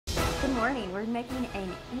Good morning. We're making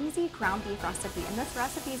an easy ground beef recipe, and this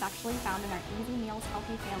recipe is actually found in our Easy Meals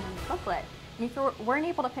Healthy Family booklet. And if you weren't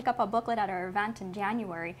able to pick up a booklet at our event in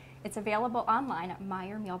January, it's available online at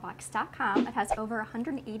meyermealbox.com. It has over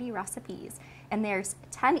 180 recipes, and there's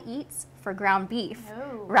 10 eats for ground beef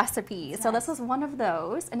recipes. So this is one of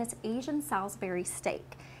those, and it's Asian Salisbury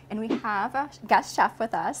steak. And we have a guest chef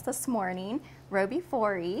with us this morning, Roby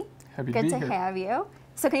Forey. Happy Good to to be here. have you.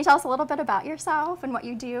 So can you tell us a little bit about yourself and what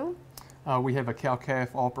you do? We have a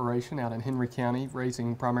cow-calf operation out in Henry County,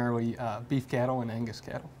 raising primarily beef cattle and Angus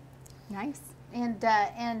cattle. Nice. And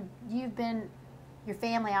your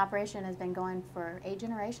family operation has been going for 8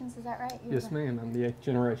 generations, is that right? Yes, ma'am. I'm the 8th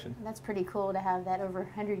generation. That's pretty cool to have that over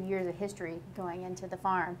 100 years of history going into the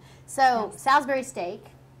farm. So, Salisbury steak.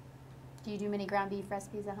 Do you do many ground beef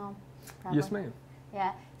recipes at home? Probably. Yes, ma'am.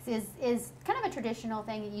 Yeah, is kind of a traditional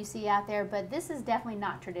thing that you see out there, but this is definitely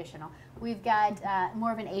not traditional. We've got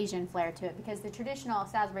more of an Asian flair to it because the traditional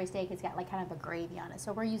Salisbury steak has got like kind of a gravy on it,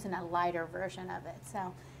 so we're using a lighter version of it.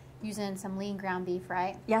 So, using some lean ground beef,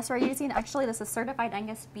 right? Yes, we're using, actually this is certified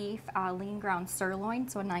Angus beef lean ground sirloin,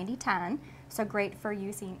 so a 90-10. So great for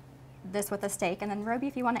using this with a steak. And then Roby,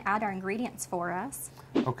 if you want to add our ingredients for us.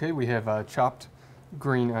 Okay, we have chopped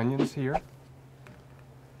green onions here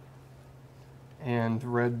and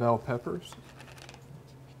red bell peppers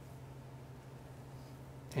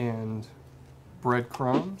and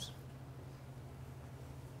breadcrumbs.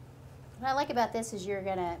 What I like about this is you're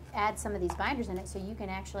going to add some of these binders in it so you can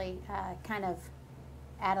actually kind of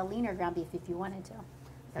add a leaner ground beef if you wanted to.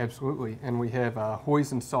 Absolutely. And we have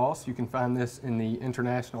hoisin sauce. You can find this in the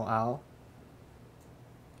international aisle.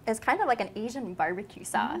 It's kind of like an Asian barbecue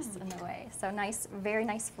sauce in a way. So nice, very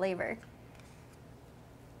nice flavor.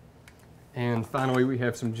 And finally, we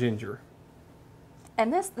have some ginger.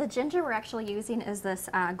 And the ginger we're actually using is this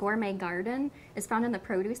Gourmet Garden. It's found in the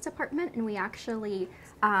produce department, and we actually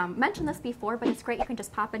mentioned this before, but it's great. You can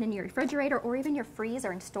just pop it in your refrigerator or even your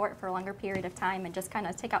freezer and store it for a longer period of time and just kind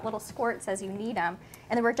of take out little squirts as you need them.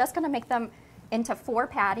 And then we're just going to make them into 4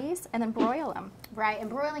 patties and then broil them. Right, and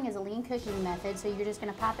broiling is a lean cooking method, so you're just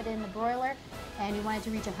going to pop it in the broiler, and you want it to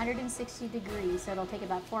reach 160 degrees, so it'll take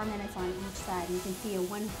about 4 minutes on each side. And you can see a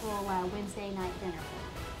wonderful Wednesday night dinner.